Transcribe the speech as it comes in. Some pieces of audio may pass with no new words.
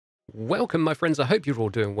Welcome, my friends. I hope you're all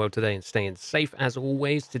doing well today and staying safe as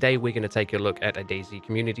always. Today, we're going to take a look at a DayZ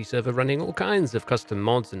community server running all kinds of custom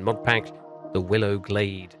mods and mod packs, the Willow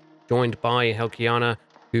Glade. Joined by Helkiana,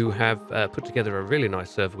 who have put together a really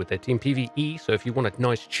nice server with their team PvE. So if you want a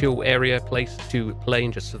nice chill area, place to play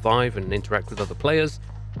and just survive and interact with other players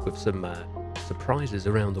with some surprises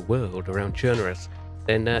around the world, around Chernarus,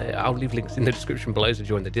 then I'll leave links in the description below to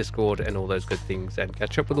join the Discord and all those good things and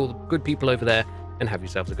catch up with all the good people over there and have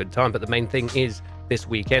yourselves a good time. But the main thing is this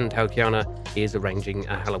weekend, Helkiana is arranging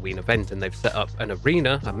a Halloween event, and they've set up an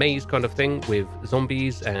arena, a maze kind of thing with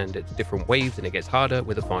zombies, and it's different waves, and it gets harder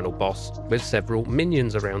with a final boss with several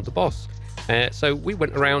minions around the boss. So we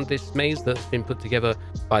went around this maze that's been put together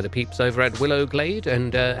by the peeps over at Willow Glade,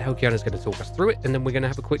 and Helkiana's going to talk us through it, and then we're going to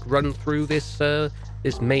have a quick run through this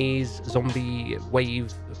this maze zombie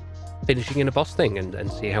wave finishing in a boss thing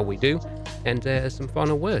and see how we do, and some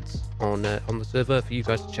final words on the server for you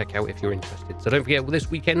guys to check out if you're interested. So don't forget, this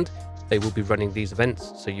weekend they will be running these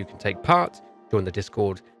events, so you can take part, join the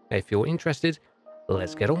Discord if you're interested.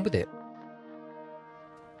 Let's get on with it.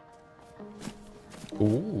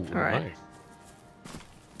 Ooh, all right. Nice.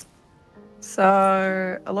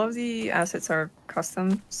 So a lot of the assets are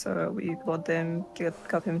custom, so we bought them,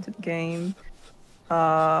 got them to the game.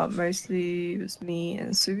 Mostly it was me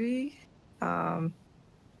and Subi.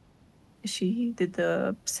 She did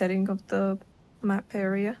the setting of the map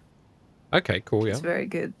area. Okay, cool. Yeah, It's very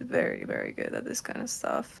good, very, very good at this kind of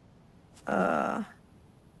stuff. I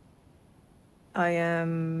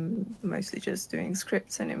am mostly just doing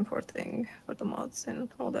scripts and importing for the mods and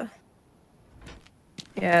all that.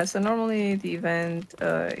 Yeah, so normally the event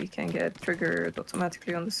it can get triggered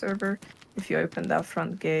automatically on the server if you open that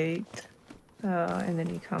front gate, and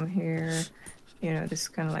then you come here. You know, this is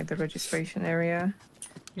kind of like the registration area.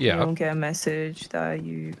 yeah. You'll get a message that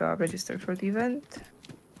you got registered for the event,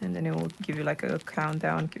 and then it will give you like a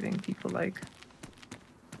countdown, giving people like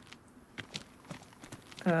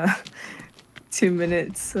 2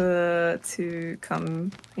 minutes to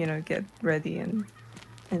come, you know, get ready and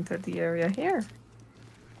enter the area here.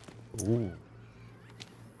 Ooh.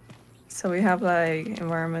 So we have like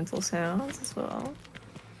environmental sounds as well.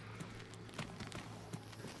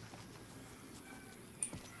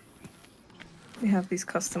 We have these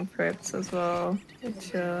custom crypts as well,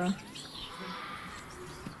 which Well,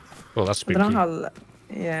 that's I spooky. don't know how.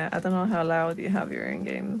 Yeah, I don't know how loud you have your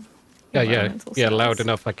in-game. Yeah, loud sounds.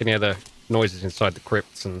 enough. I can hear the noises inside the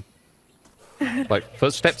crypts and like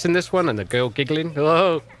footsteps in this one, and the girl giggling.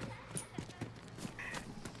 Oh,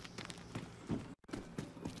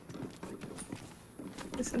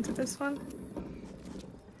 Listen to this one.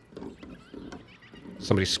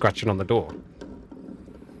 somebody's scratching on the door.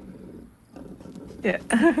 Yeah.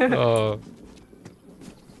 Oh.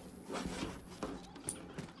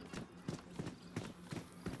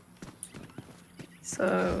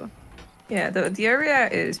 So, yeah, the area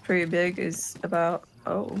is pretty big. Is about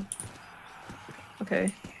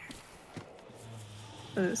okay.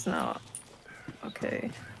 It's not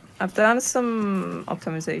okay. I've done some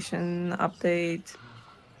optimization update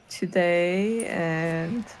today,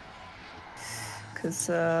 and because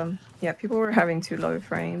yeah, people were having too low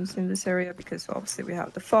frames in this area because obviously we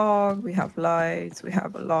have the fog, we have lights, we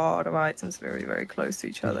have a lot of items very, very close to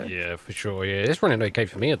each other. Yeah, for sure. Yeah, it's running okay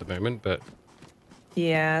for me at the moment, but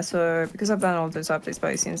Yeah, so because I've done all those updates,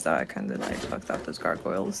 but it seems that I kind of like fucked up those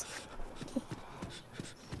gargoyles.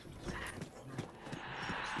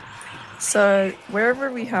 So wherever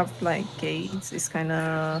we have like gates is kind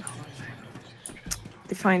of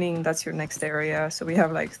defining that's your next area. So we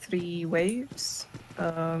have like 3 waves.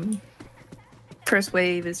 First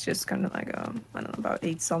wave is just kind of like I don't know, about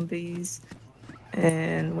 8 zombies,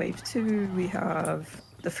 and wave 2 we have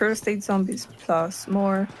the first 8 zombies plus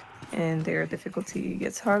more, and their difficulty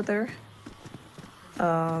gets harder.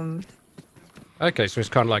 okay, so it's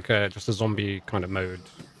kind of like just a zombie kind of mode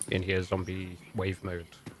in here, zombie wave mode.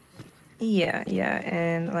 Yeah,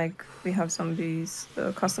 and like we have zombies,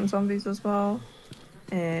 custom zombies as well,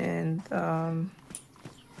 and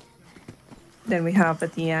then we have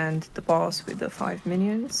at the end the boss with the 5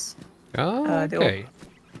 minions. Oh, okay.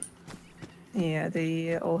 Yeah,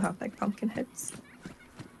 they all have like pumpkin heads.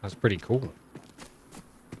 That's pretty cool.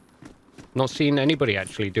 Not seen anybody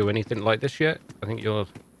actually do anything like this yet. I think you're,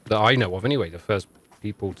 that I know of anyway, the first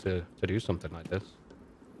people to do something like this.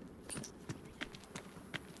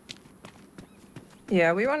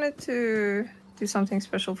 Yeah, we wanted to do something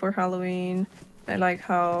special for Halloween. I like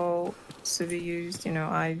how Suvi used, you know,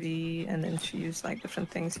 ivy, and then she used like different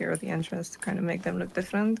things here at the entrance to kind of make them look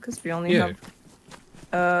different, because we only have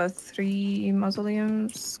 3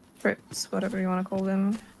 mausoleums, crypts, whatever you want to call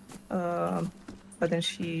them. but then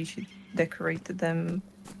she decorated them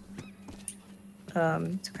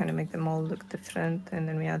to kind of make them all look different, and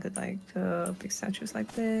then we added like big statues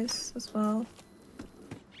like this as well.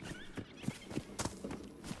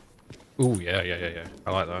 Oh yeah.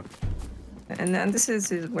 I like that. And this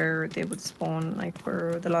is where they would spawn, like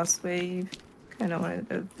for the last wave, kind of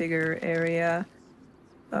wanted a bigger area.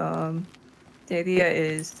 The idea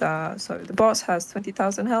is that, so the boss has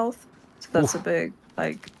 20,000 health, so that's a big,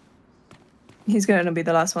 like, he's going to be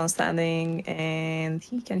the last one standing, and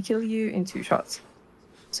he can kill you in 2 shots.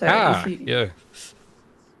 So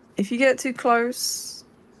if you get too close,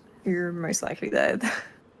 you're most likely dead.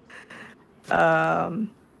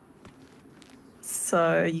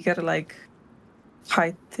 So you gotta like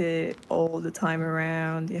fight it all the time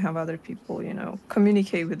around. You have other people, you know,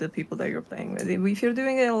 communicate with the people that you're playing with. If you're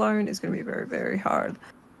doing it alone, it's gonna be very, very hard.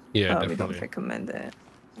 Yeah, definitely. We don't recommend it.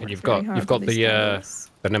 And you've got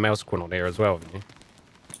the Namel's on here as well, haven't you?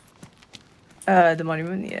 The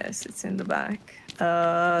monument, yes, it's in the back.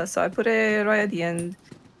 So I put it right at the end.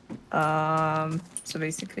 So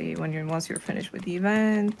basically, once you're finished with the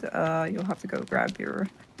event, you'll have to go grab your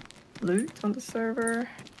loot on the server,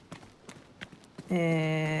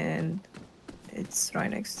 and it's right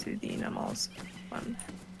next to the Namel's one.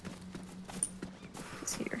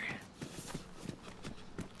 It's here.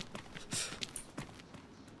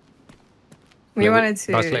 We wanted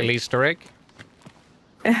to nice little Easter egg.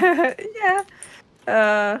 Yeah.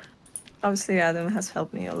 Obviously Adam has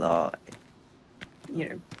helped me a lot, you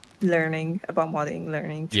know, learning about modding,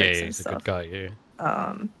 learning tricks and stuff. He's a good guy,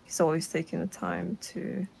 yeah. He's always taking the time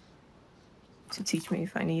to teach me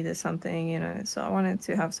if I needed something, you know, so I wanted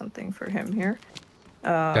to have something for him here.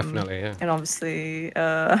 Definitely, yeah. And obviously,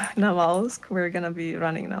 Namalsk, we're gonna be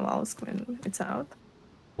running Namalsk when it's out.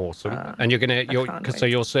 Awesome. And so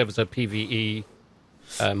your servers are PvE,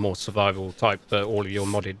 more survival type, but all of your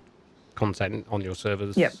modded content on your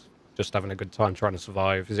servers. Yep. Just having a good time trying to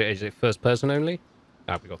survive. Is it first person only?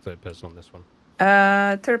 Ah, we got third person on this one.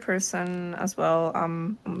 Third person as well.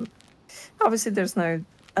 Obviously there's no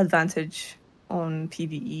advantage on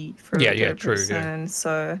PvE for third person,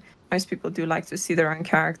 so most people do like to see their own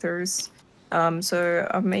characters. So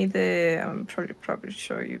I've made I'm probably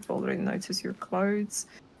sure you've already noticed your clothes.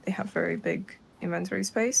 They have very big inventory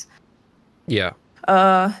space. Yeah.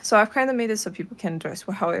 So I've kind of made it so people can dress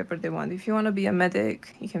however they want. If you want to be a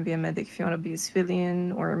medic, you can be a medic. If you want to be a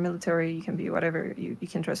civilian or a military, you can be whatever. You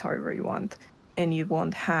can dress however you want, and you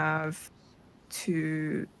won't have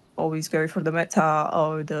to always go for the meta.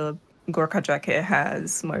 Oh, the Gorka jacket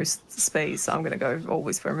has most space, so I'm gonna go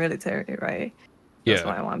always for military, right? That's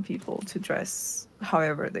why I want people to dress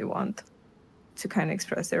however they want to kind of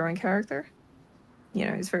express their own character. You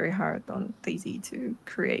know, it's very hard on DayZ to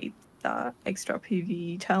create that extra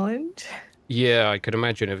PvE challenge. Yeah, I could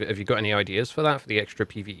imagine. Have you got any ideas for that, for the extra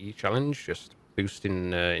PvE challenge? Just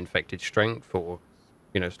boosting infected strength or,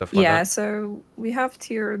 you know, stuff like that? Yeah, so we have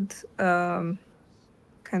tiered kind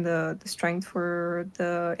of the strength for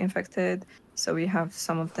the infected. So we have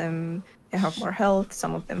some of them, they have more health,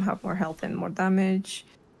 some of them have more health and more damage.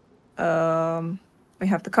 We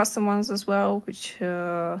have the custom ones as well, which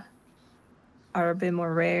are a bit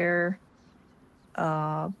more rare,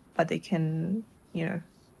 but they can, you know,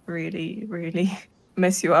 really, really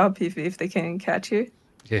mess you up if they can catch you.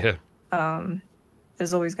 Yeah.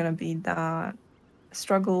 There's always going to be that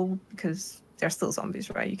struggle because they're still zombies,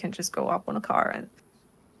 right? You can just go up on a car and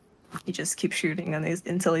you just keep shooting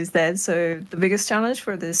until he's dead. So the biggest challenge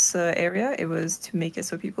for this area, it was to make it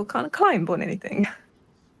so people can't climb on anything.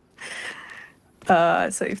 So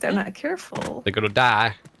if they're not careful, they're gonna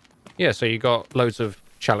die. Yeah, so you got loads of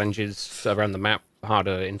challenges around the map,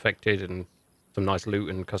 harder infected, and some nice loot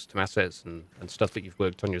and custom assets and stuff that you've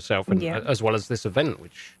worked on yourself, and as well as this event,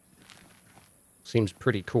 which seems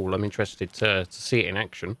pretty cool. I'm interested to see it in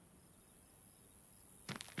action.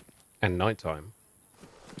 And nighttime.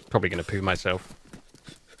 Probably going to poo myself.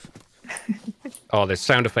 Oh, the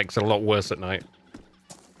sound effects are a lot worse at night.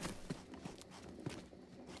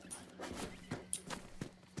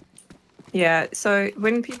 Yeah, so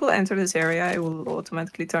when people enter this area, it will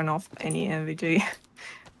automatically turn off any NVG.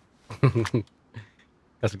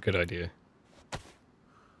 That's a good idea.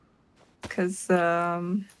 Because,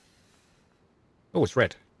 oh, it's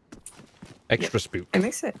red. Extra spook. It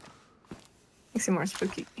makes it more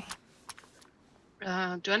spooky.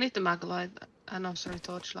 Do I need the mag light? No, sorry,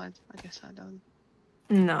 torchlight. I guess I don't.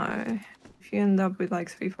 No. If you end up with like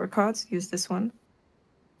 3-4 cards, use this one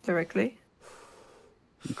directly.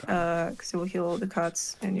 Because it will heal all the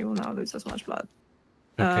cuts and you will not lose as much blood.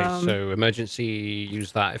 Okay, so emergency,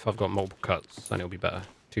 use that if I've got multiple cuts, then it'll be better.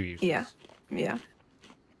 2 uses. Yeah, yeah.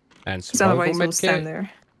 And Because survival otherwise you'll stand medkit. there.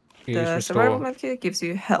 Use The restore. survival medkit gives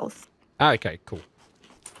you health. Ah, okay, cool.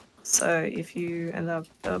 So if you end up,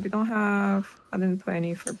 we don't have. I didn't put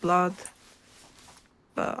any for blood,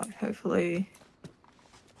 but hopefully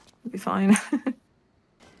it'll be fine.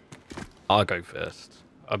 I'll go first.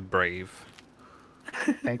 I'm brave.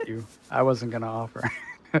 Thank you. I wasn't gonna offer.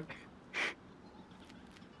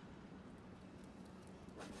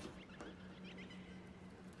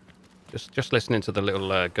 Just listening to the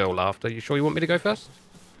little girl laughter. You sure you want me to go first?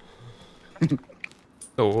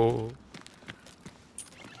 Oh.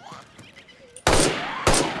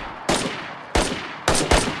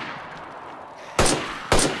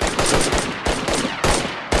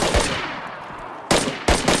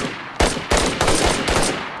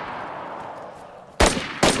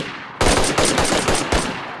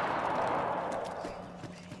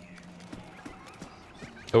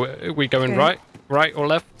 So are we going Okay. right or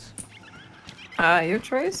left? Your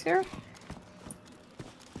choice here.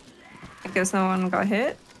 I guess no one got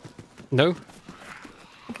hit. No.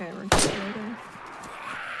 Okay, we're good. Right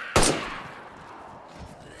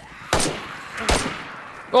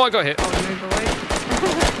Oh, I got hit. I'll move away.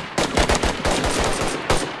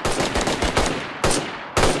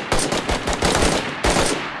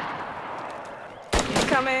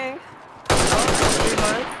 Incoming. Oh,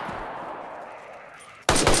 reload.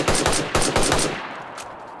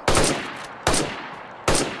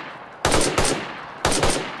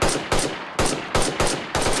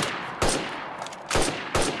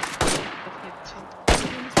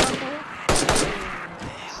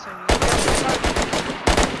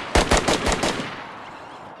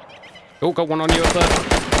 Oh, got one on you up there.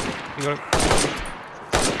 You got it.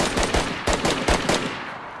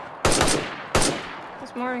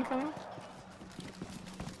 There's more incoming.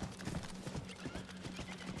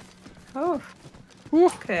 Oh. Woo.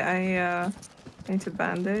 Okay, I need to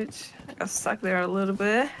bandage. I got stuck there a little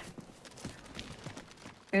bit.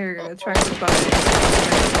 There you go, attracted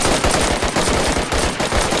Grenade.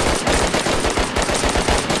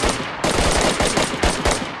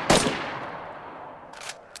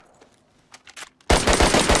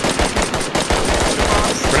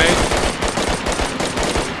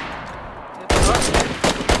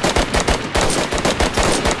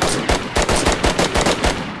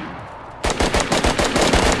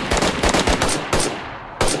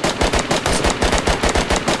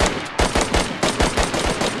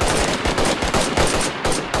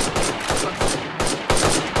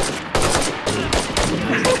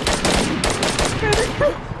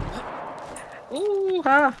 Ooh,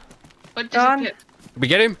 Ah, what did Gone. you get? Did we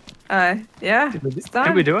get him? yeah, Did it's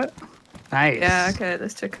done. we do it? Nice. Yeah, okay,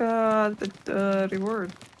 let's check the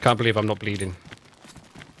reward. Can't believe I'm not bleeding.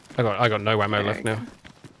 I got no ammo There left you now.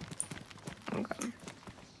 Okay.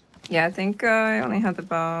 Yeah, I think I only had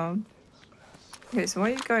about... Okay, so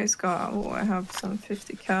what you guys got? Oh, I have some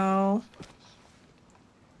 50 cal.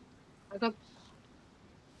 I got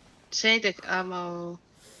Sadek ammo.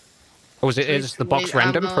 Oh, is the box 328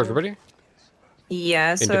 random for ammo. everybody?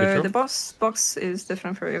 Yeah, so Individual? the box is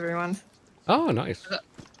different for everyone. Oh, nice.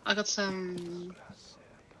 I got some.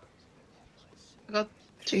 I got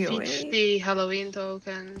 308. 50 Halloween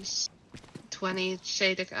tokens, 20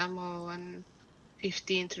 Sadek ammo, and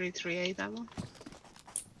 15 338 ammo.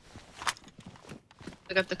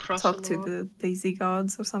 I got the cross on Talk the to wall. the DayZ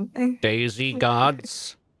gods or something. DayZ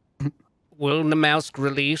gods. Will the mouse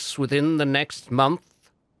release within the next month?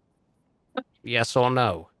 Yes or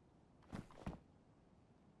no?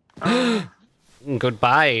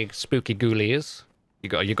 Goodbye, spooky ghoulies. You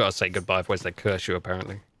gotta say goodbye, otherwise they curse you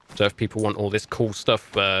apparently. So if people want all this cool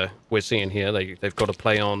stuff we're seeing here, they've got to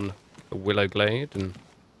play on the Willow Glade and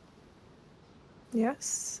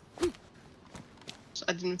Yes.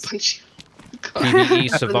 I didn't punch you. PvE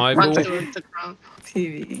survival Punch towards the ground.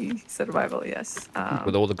 PvE survival, yes.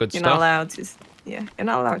 with all the good You're stuff. not allowed to, yeah, you're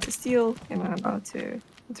not allowed to steal. You're not allowed to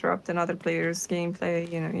interrupt another player's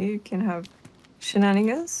gameplay. You know, you can have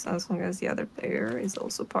shenanigans as long as the other player is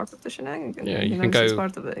also part of the shenanigans. Yeah, He you can knows he's go-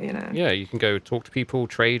 part of it. You know. Yeah, you can go talk to people,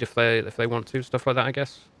 trade if they want to, stuff like that, I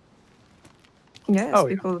guess. Yes, Oh,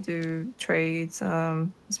 yeah. people do trades,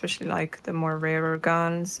 especially like the more rarer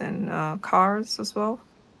guns and cars as well.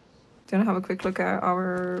 Do you want to have a quick look at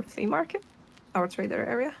our flea market, our trader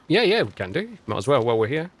area? Yeah, we can do. Might as well while we're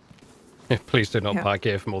here. Please do not Yeah. park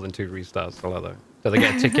here for more than 2 restarts. I like that. Do they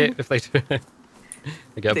get a ticket if they do?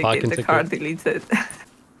 They get a They parking get the ticket. car deleted.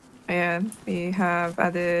 And we have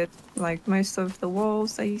added like most of the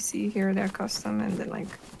walls that you see here, they're custom, and then like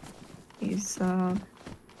these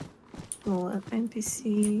little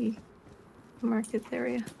NPC market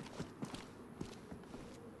area.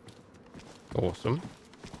 Awesome.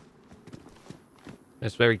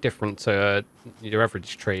 It's very different to your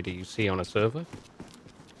average trader you see on a server.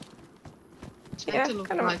 It's Yeah, meant to look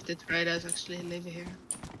kinda- like the traders actually live here.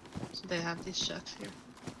 So they have these shacks here.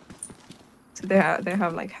 So they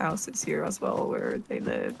have like houses here as well where they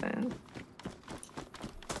live and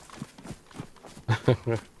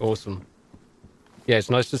Awesome. Yeah, it's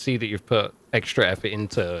nice to see that you've put extra effort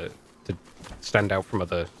into to stand out from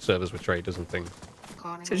other servers with traders and things.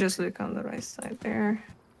 so just look on the right side there.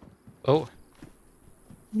 Oh,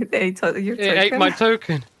 You ate your it ate token. my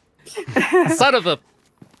token. Son of a...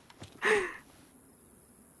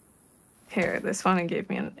 Here, this one gave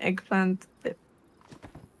me an eggplant dip.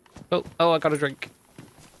 Oh, I got a drink.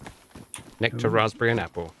 Nectar, raspberry, and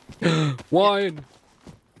apple. Wine.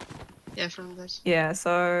 Yeah, from this. Yeah,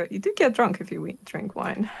 so you do get drunk if you drink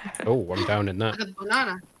wine. Oh, I'm down in I that. got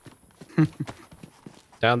banana.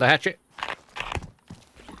 Down the hatchet.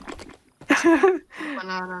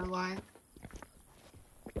 Banana and wine.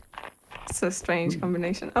 It's a strange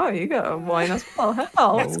combination. Oh, you got wine as well.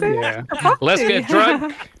 Hell, let's go. yeah. Let's get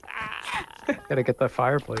drunk. Gotta get the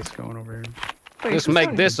fireplace going over here. Wait, Let's who's make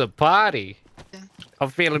on? this a party. Yeah. I'm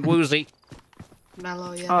feeling woozy.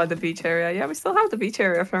 Mellow, yeah. Oh, the beach area. Yeah, we still have the beach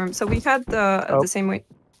area from. So we had Oh. the same way.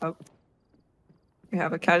 Oh, we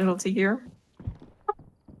have a casualty here.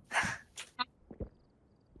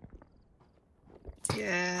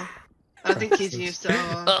 Yeah. I think he's used to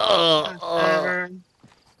our Oh, server.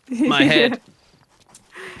 my head.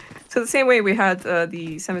 So the same way we had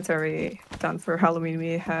the cemetery done for Halloween,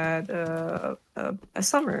 we had a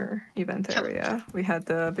summer event Yep. area. We had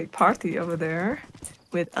the big party over there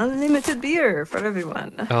with unlimited beer for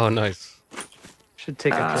everyone. Oh, nice. Should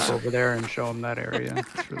take a trip over there and show them that area.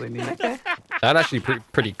 It's really neat. Okay. That actually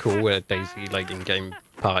pretty cool. DayZ like in-game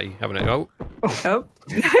party having it. Oh, Oh,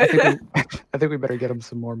 I think we better get them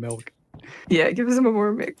some more milk. yeah, give us some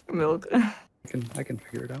more milk. I can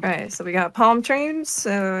figure it out. Right, so we got palm trees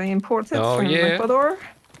imported Oh, from yeah. Ecuador.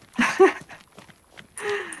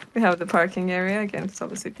 We have the parking area again, because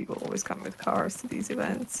obviously people always come with cars to these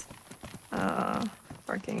events.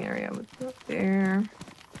 Parking area would be up there.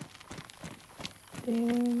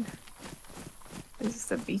 And this is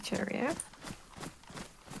the beach area.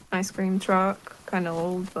 Ice cream truck, kind of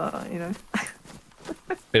old, but you know,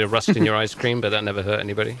 bit of rust in your ice cream, but that never hurt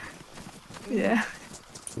anybody. yeah.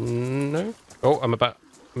 No. Oh, I'm about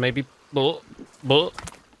maybe. Gonna,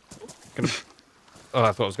 oh,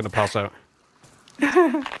 I thought I was gonna pass out.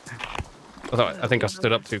 I think I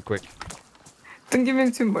stood up too quick. Don't give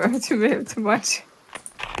him too much.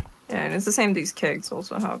 Yeah, and it's the same these kegs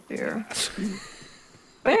also have here.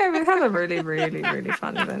 But yeah, we had a really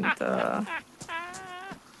fun event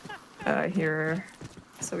here.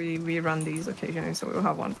 So we run these occasionally. So we'll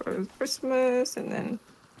have one for Christmas, and then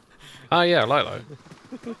Oh yeah, I like that.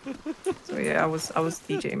 so yeah, I was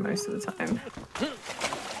DJing most of the time.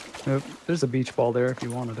 There's a beach ball there if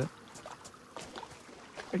you wanted it.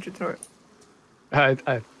 Where'd you throw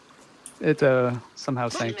it? It somehow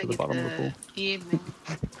sank to the Make it bottom of the pool. Evening.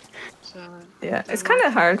 So Yeah, it's kind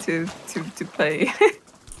of hard to play.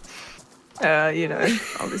 You know,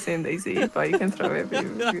 obviously in DayZ, but you can throw it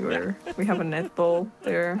everywhere. We have a netball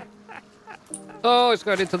there. Oh, it's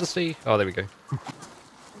going into the sea. Oh, there we go.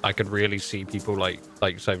 I could really see people like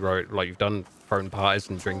you say, right, like you've done throwing parties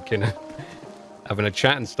and drinking and having a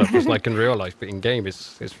chat and stuff, just like in real life, but in game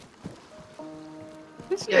it's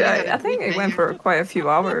Yeah, I think it went for quite a few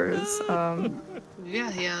hours.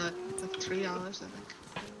 yeah, like 3 hours, I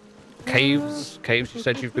think. caves you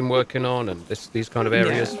said you've been working on, and these kind of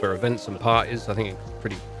areas Yeah. for events and parties. I think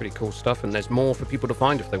it's pretty cool stuff, and there's more for people to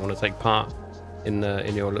find if they want to take part in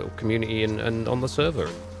your little community and on the server.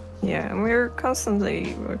 Yeah, and we're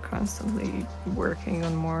constantly working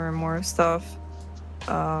on more and more stuff,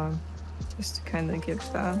 just to kind of give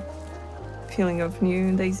that feeling of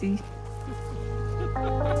new DayZ.